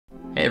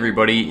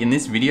everybody, in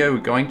this video we're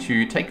going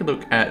to take a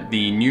look at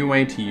the new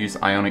way to use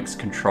Ionic's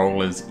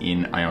controllers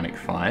in Ionic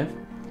 5.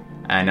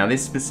 Now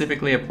this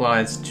specifically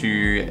applies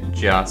to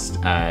just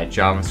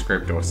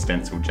JavaScript or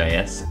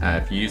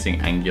StencilJS. If you're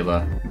using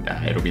Angular,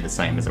 it'll be the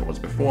same as it was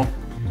before.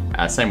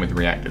 Same with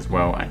React as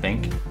well, I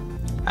think.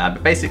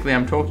 But basically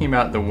I'm talking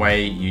about the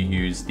way you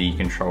use the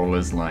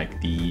controllers like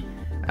the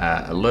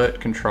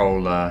alert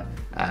controller,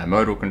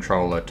 modal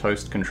controller,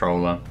 toast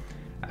controller,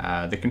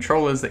 the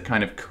controllers that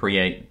kind of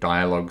create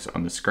dialogues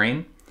on the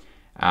screen.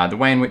 The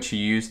way in which you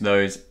use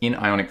those in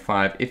Ionic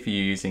 5, if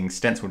you're using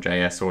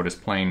StencilJS or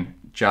just plain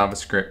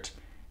JavaScript,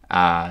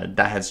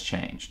 that has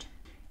changed.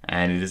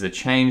 And it is a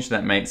change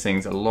that makes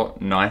things a lot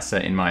nicer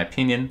in my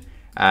opinion.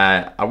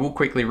 I will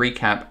quickly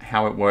recap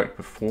how it worked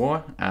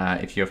before,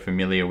 if you're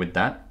familiar with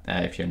that.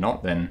 If you're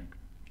not, then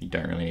you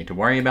don't really need to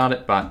worry about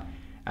it. But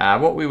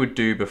what we would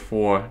do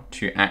before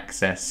to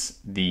access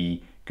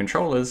the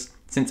controllers,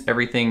 since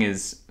everything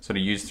is sort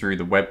of used through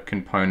the web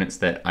components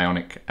that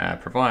Ionic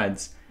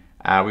provides,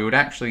 we would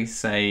actually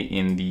say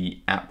in the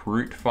app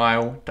root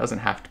file, doesn't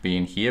have to be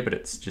in here, but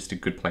it's just a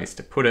good place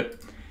to put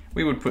it.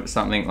 We would put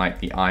something like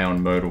the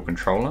Ion modal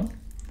controller.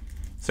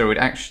 So we'd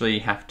actually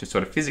have to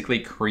sort of physically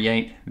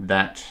create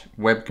that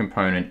web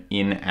component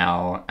in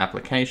our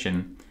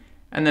application.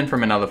 And then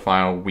from another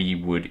file, we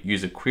would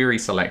use a query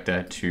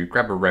selector to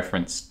grab a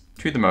reference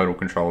to the modal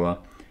controller.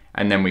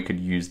 And then we could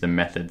use the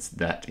methods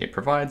that it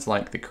provides,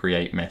 like the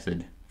create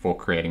method for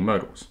creating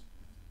modals.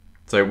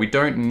 So we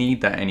don't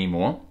need that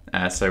anymore.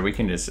 So we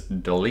can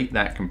just delete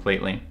that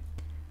completely.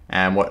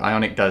 And what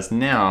Ionic does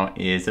now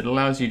is it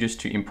allows you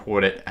just to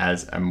import it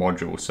as a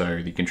module.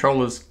 So the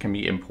controllers can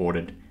be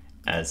imported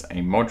as a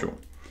module.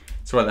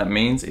 So what that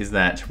means is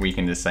that we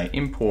can just say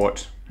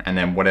import and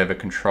then whatever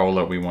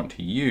controller we want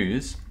to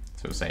use.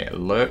 So we'll say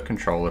alert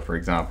controller, for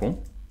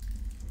example,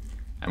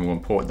 and we'll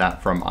import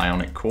that from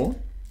Ionic core.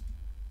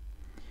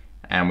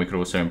 And we could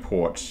also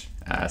import,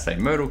 say,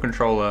 modal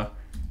controller,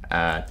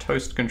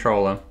 toast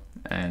controller,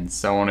 and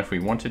so on if we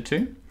wanted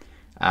to.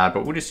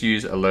 But we'll just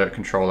use alert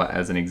controller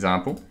as an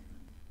example.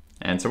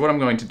 And so what I'm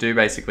going to do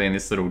basically in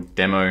this little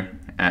demo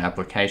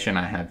application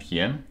I have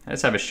here, I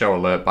just have a show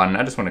alert button.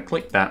 I just want to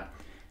click that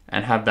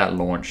and have that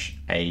launch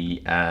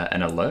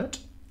an alert.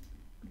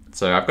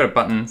 So I've got a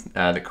button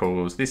that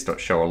calls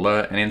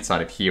this.showAlert, and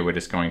inside of here we're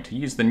just going to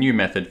use the new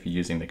method for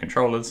using the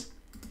controllers.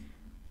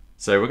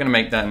 So we're going to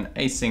make that an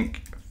async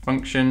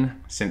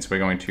function since we're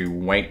going to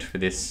wait for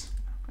this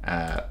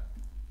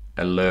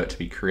alert to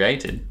be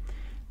created.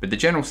 But the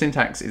general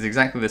syntax is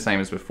exactly the same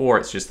as before.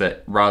 It's just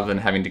that rather than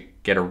having to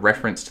get a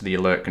reference to the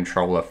alert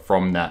controller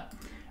from that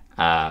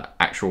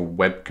actual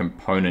web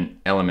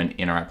component element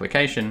in our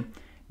application,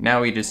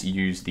 now we just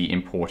use the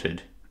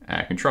imported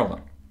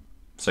controller.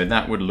 So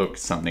that would look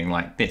something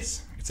like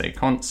this. We could say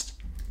const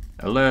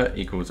alert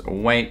equals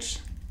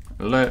await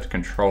alert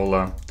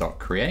controller dot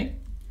create.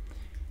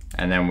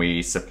 And then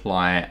we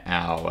supply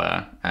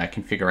our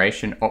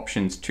configuration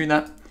options to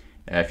that.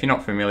 If you're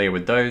not familiar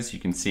with those, you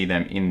can see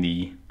them in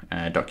the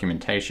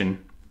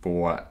documentation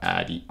for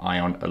the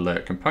Ion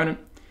alert component.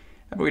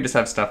 But we just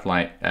have stuff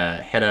like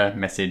header,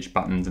 message,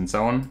 buttons, and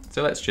so on.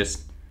 So let's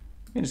just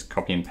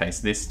copy and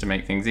paste this to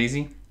make things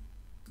easy.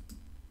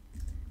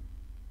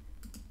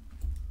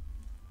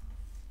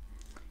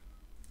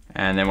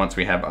 And then once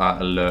we have our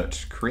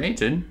alert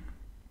created,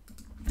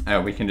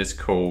 we can just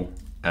call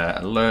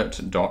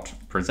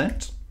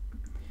alert.present,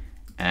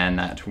 and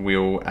that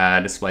will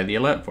display the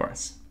alert for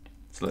us.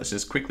 So let's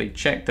just quickly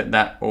check that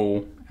that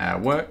all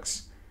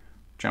works.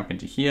 Jump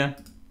into here,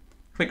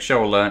 click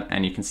show alert,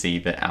 and you can see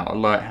that our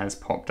alert has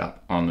popped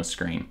up on the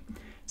screen.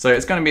 So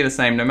it's going to be the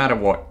same no matter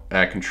what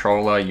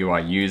controller you are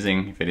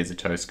using. If it is a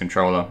toast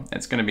controller,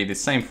 it's going to be the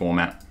same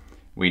format.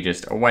 We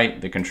just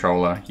await the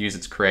controller, use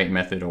its create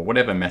method or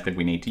whatever method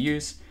we need to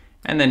use,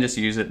 and then just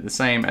use it the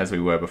same as we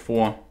were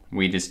before.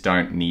 We just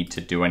don't need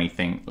to do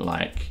anything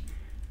like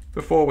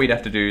before. We'd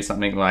have to do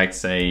something like,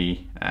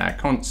 say,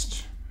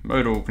 const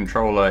modal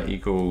controller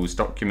equals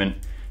document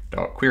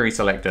dot query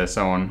selector,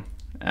 so on,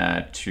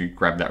 to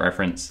grab that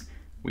reference.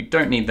 We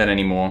don't need that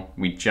anymore.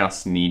 We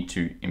just need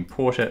to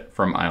import it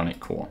from Ionic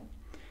core.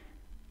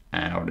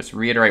 And I'll just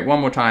reiterate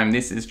one more time,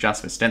 this is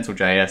just for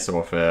StencilJS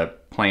or for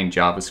plain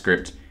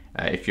JavaScript.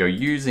 If you're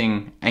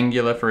using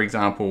Angular, for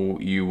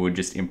example, you would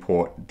just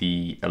import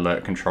the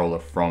alert controller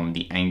from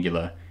the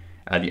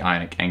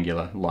Ionic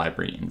Angular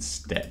library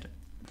instead.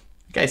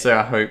 Okay, so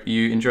I hope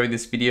you enjoyed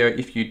this video.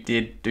 If you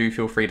did, do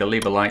feel free to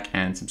leave a like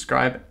and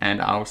subscribe, and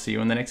I'll see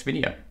you in the next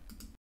video.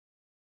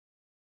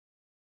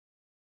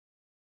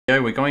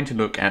 We're going to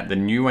look at the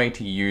new way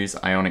to use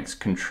Ionic's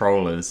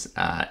controllers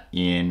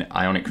in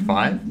Ionic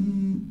 5.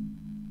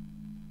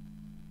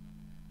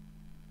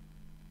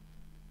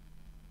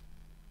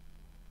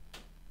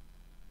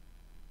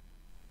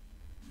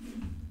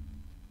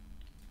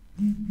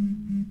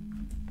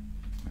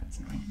 That's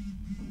annoying.